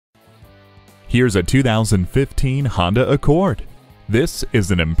Here's a 2015 Honda Accord. This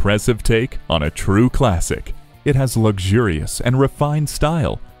is an impressive take on a true classic. It has luxurious and refined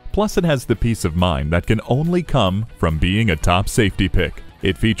style, plus it has the peace of mind that can only come from being a top safety pick.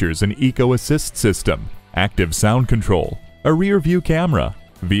 It features an Eco Assist system, active sound control, a rear view camera,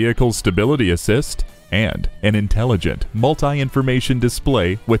 vehicle stability assist, and an intelligent multi-information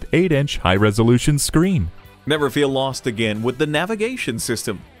display with 8-inch high-resolution screen. Never feel lost again with the navigation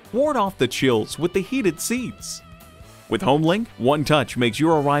system. Ward off the chills with the heated seats. With HomeLink, one touch makes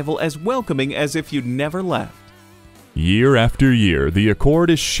your arrival as welcoming as if you'd never left. Year after year, the Accord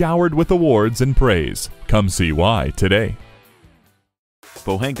is showered with awards and praise. Come see why today.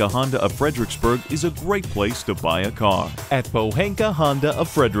 Pohanka Honda of Fredericksburg is a great place to buy a car. At Pohanka Honda of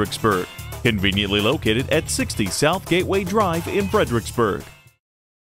Fredericksburg, conveniently located at 60 South Gateway Drive in Fredericksburg.